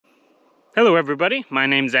Hello everybody, my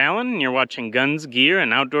name's Alan and you're watching Guns, Gear,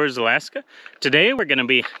 and Outdoors Alaska. Today we're going to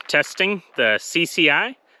be testing the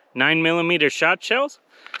CCI 9mm shot shells,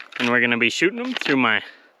 and we're going to be shooting them through my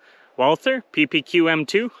Walther PPQ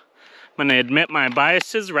M2. I'm going to admit my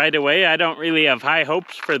biases right away. I don't really have high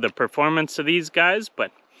hopes for the performance of these guys,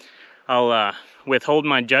 but I'll withhold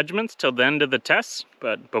my judgments till the end of the test.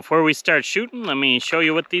 But before we start shooting, let me show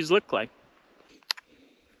you what these look like.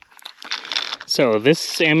 So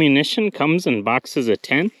this ammunition comes in boxes of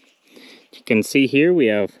 10. You can see here we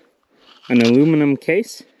have an aluminum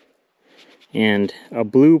case and a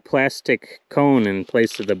blue plastic cone in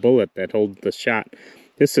place of the bullet that holds the shot.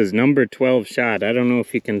 This is number 12 shot. I don't know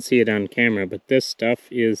if you can see it on camera, but this stuff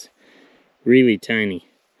is really tiny.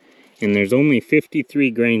 And there's only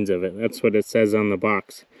 53 grains of it. That's what it says on the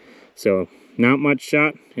box. So not much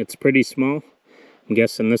shot. It's pretty small. I'm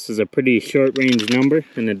guessing this is a pretty short range number,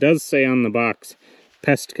 and it does say on the box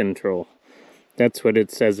pest control. That's what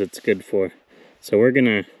it says it's good for. So we're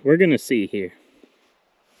gonna see here.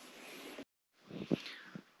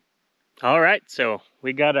 All right, so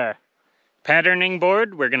we got our patterning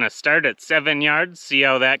board. We're gonna start at 7 yards, see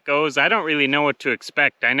how that goes. I don't really know what to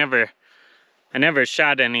expect. I never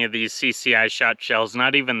shot any of these CCI shot shells,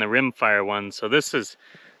 not even the rimfire ones. So this is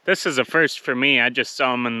a first for me. I just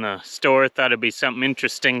saw them in the store, thought it'd be something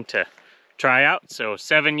interesting to try out. So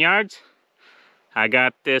 7 yards. I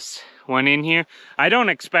got this one in here. I don't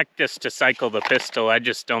expect this to cycle the pistol. I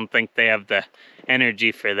just don't think they have the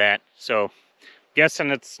energy for that. So guessing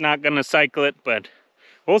it's not gonna cycle it, but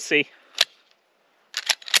we'll see.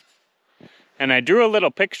 And I drew a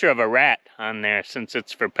little picture of a rat on there since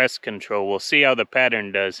it's for pest control. We'll see how the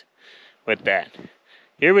pattern does with that.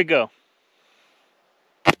 Here we go.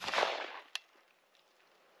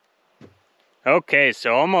 Okay,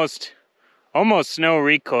 so almost no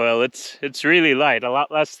recoil. It's really light, a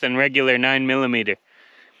lot less than regular 9mm.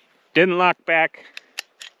 Didn't lock back,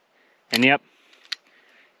 and yep,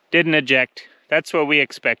 didn't eject. That's what we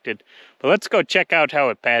expected. But let's go check out how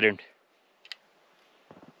it patterned.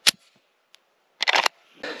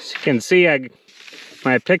 As you can see,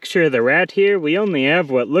 my picture of the rat here, we only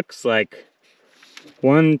have what looks like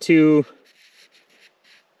 1, 2,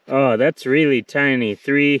 oh, that's really tiny,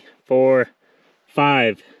 3, 4,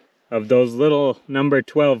 5 of those little number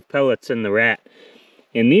 12 pellets in the rat.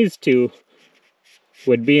 And these two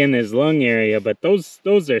would be in his lung area, but those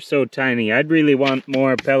are so tiny. I'd really want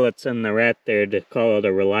more pellets in the rat there to call it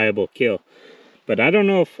a reliable kill. But I don't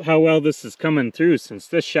know how well this is coming through since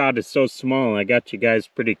this shot is so small. I got you guys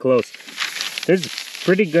pretty close. There's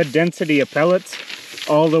pretty good density of pellets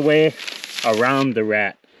all the way around the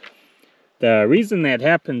rat. The reason that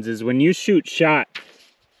happens is when you shoot shot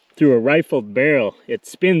through a rifled barrel, it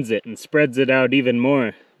spins it and spreads it out even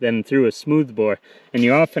more than through a smooth bore, and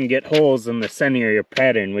you often get holes in the center of your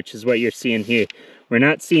pattern, which is what you're seeing here. We're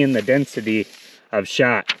not seeing the density of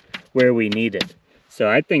shot where we need it. So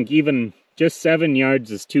I think even just 7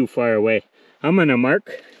 yards is too far away. I'm gonna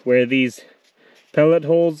mark where these pellet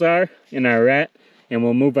holes are in our rat, and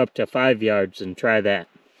we'll move up to 5 yards and try that.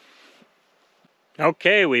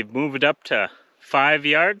 Okay, we've moved up to 5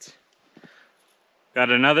 yards. Got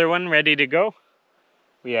another one ready to go.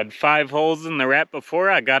 We had 5 holes in the rat before.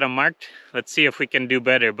 I got them marked. Let's see if we can do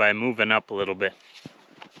better by moving up a little bit.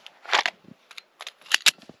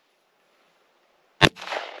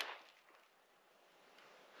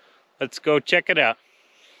 Let's go check it out.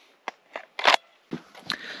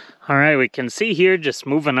 All right, we can see here just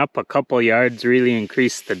moving up a couple yards really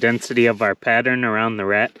increased the density of our pattern around the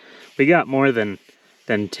rat. We got more than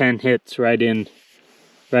 10 hits right in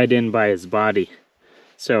by his body.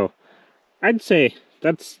 So I'd say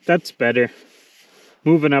that's better.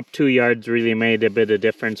 Moving up 2 yards really made a bit of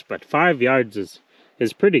difference, but 5 yards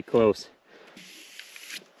is pretty close.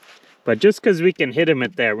 But just because we can hit him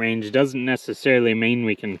at that range doesn't necessarily mean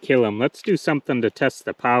we can kill him. Let's do something to test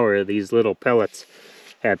the power of these little pellets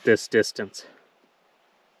at this distance.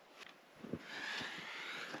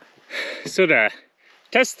 So to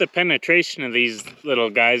test the penetration of these little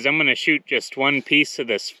guys, I'm going to shoot just one piece of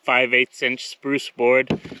this 5/8 inch spruce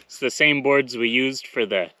board. It's the same boards we used for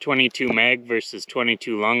the 22 mag versus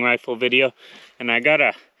 22 long rifle video. And I got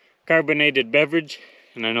a carbonated beverage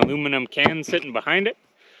and an aluminum can sitting behind it.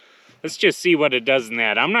 Let's just see what it does in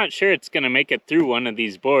that. I'm not sure it's going to make it through one of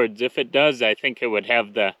these boards. If it does, I think it would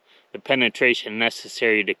have the penetration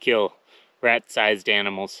necessary to kill rat-sized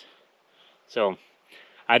animals. So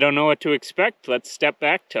I don't know what to expect. Let's step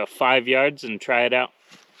back to 5 yards and try it out.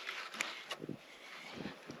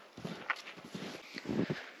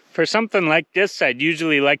 For something like this, I'd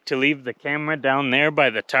usually like to leave the camera down there by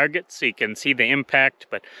the target so you can see the impact,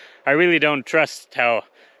 but I really don't trust how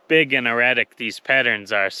big and erratic these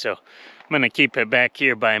patterns are, so I'm gonna keep it back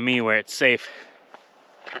here by me where it's safe.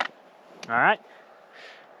 All right,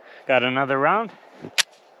 got another round.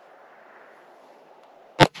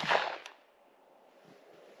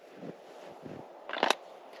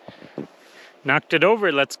 Knocked it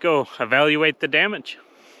over, let's go evaluate the damage.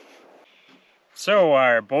 So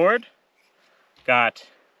our board got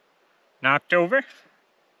knocked over,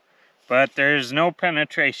 but there's no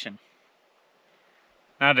penetration.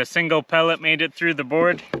 Not a single pellet made it through the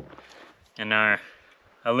board, and our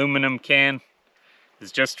aluminum can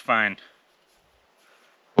is just fine.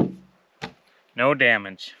 No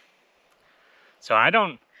damage. So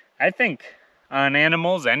I think on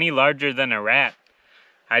animals any larger than a rat,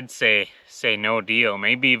 I'd say no deal.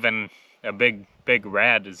 Maybe even a big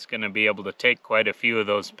rat is going to be able to take quite a few of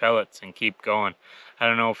those pellets and keep going. I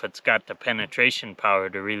don't know if it's got the penetration power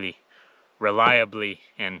to really reliably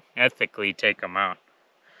and ethically take them out.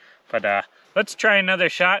 But let's try another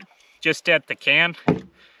shot just at the can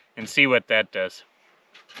and see what that does.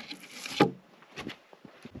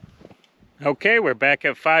 Okay, we're back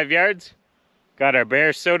at 5 yards. Got our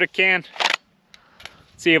Bear soda can.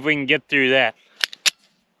 Let's see if we can get through that.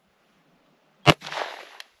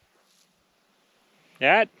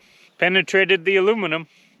 That penetrated the aluminum.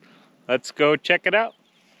 Let's go check it out.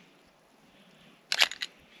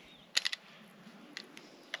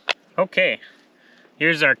 Okay,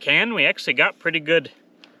 here's our can. We actually got pretty good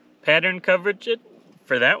pattern coverage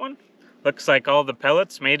for that one. Looks like all the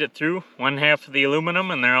pellets made it through one half of the aluminum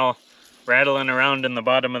and they're all rattling around in the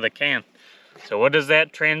bottom of the can. So what does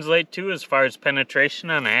that translate to as far as penetration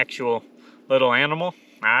on an actual little animal?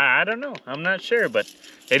 I don't know, I'm not sure, but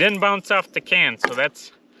they didn't bounce off the can, so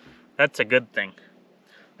that's a good thing.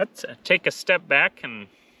 Let's take a step back and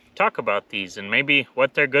talk about these and maybe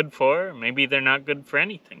what they're good for, maybe they're not good for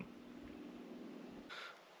anything.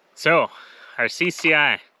 So, our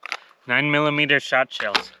CCI 9mm shot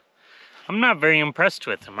shells. I'm not very impressed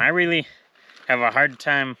with them. I really have a hard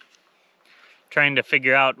time trying to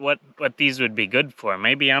figure out what these would be good for.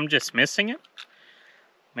 Maybe I'm just missing it.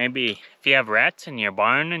 Maybe if you have rats in your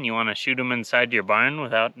barn and you want to shoot them inside your barn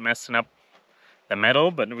without messing up the metal,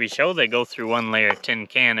 but we show they go through one layer tin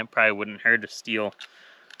can, it probably wouldn't hurt a steel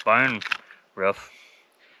barn roof.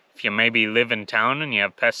 If you maybe live in town and you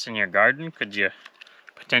have pests in your garden, could you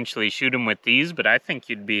potentially shoot them with these? But I think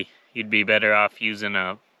you'd be better off using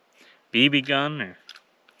a BB gun or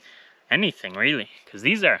anything really, because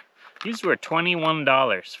these were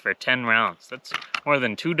 $21 for 10 rounds. That's more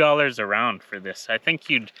than $2 a round for this. I think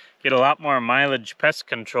you'd get a lot more mileage pest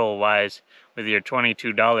control wise with your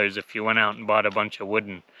 $22 if you went out and bought a bunch of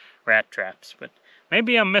wooden rat traps. But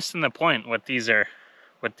maybe I'm missing the point what these are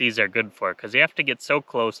good for, because you have to get so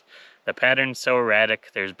close. The pattern's so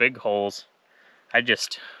erratic, there's big holes.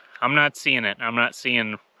 I'm not seeing it. I'm not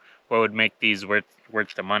seeing what would make these worth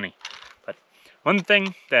the money. But one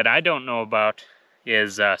thing that I don't know about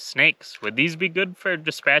is snakes. Would these be good for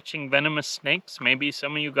dispatching venomous snakes? Maybe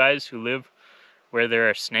some of you guys who live where there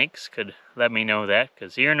are snakes could let me know that,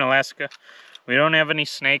 because here in Alaska we don't have any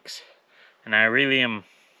snakes, and I really am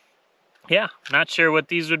not sure what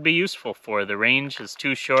these would be useful for. The range is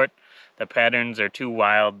too short, the patterns are too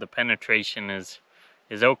wild, the penetration is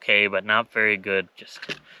okay but not very good.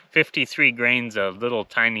 Just 53 grains of little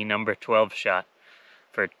tiny number 12 shot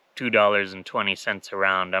for $2.20 a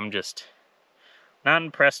round. I'm just not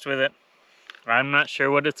impressed with it. I'm not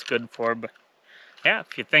sure what it's good for, but yeah,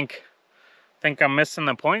 if you think I'm missing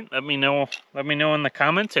the point, let me know in the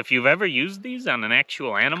comments. If you've ever used these on an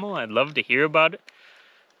actual animal, I'd love to hear about it.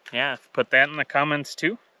 Yeah, put that in the comments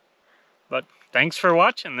too. But thanks for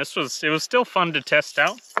watching. It was still fun to test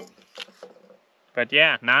out. But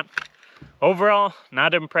yeah, overall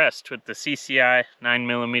not impressed with the CCI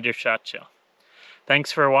 9mm shot shell.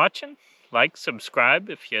 Thanks for watching. Like,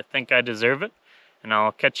 subscribe if you think I deserve it, and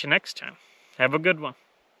I'll catch you next time. Have a good one.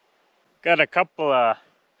 Got a couple of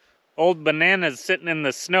old bananas sitting in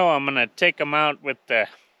the snow. I'm gonna take them out with the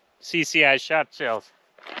CCI shot shells.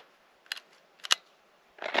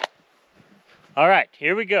 All right,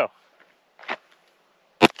 here we go.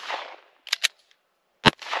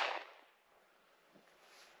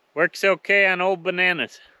 Works okay on old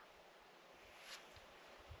bananas.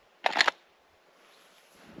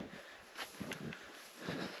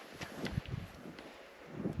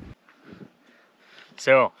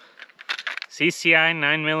 So, CCI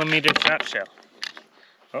 9mm shot shell.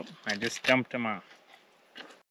 Oh, I just dumped them out.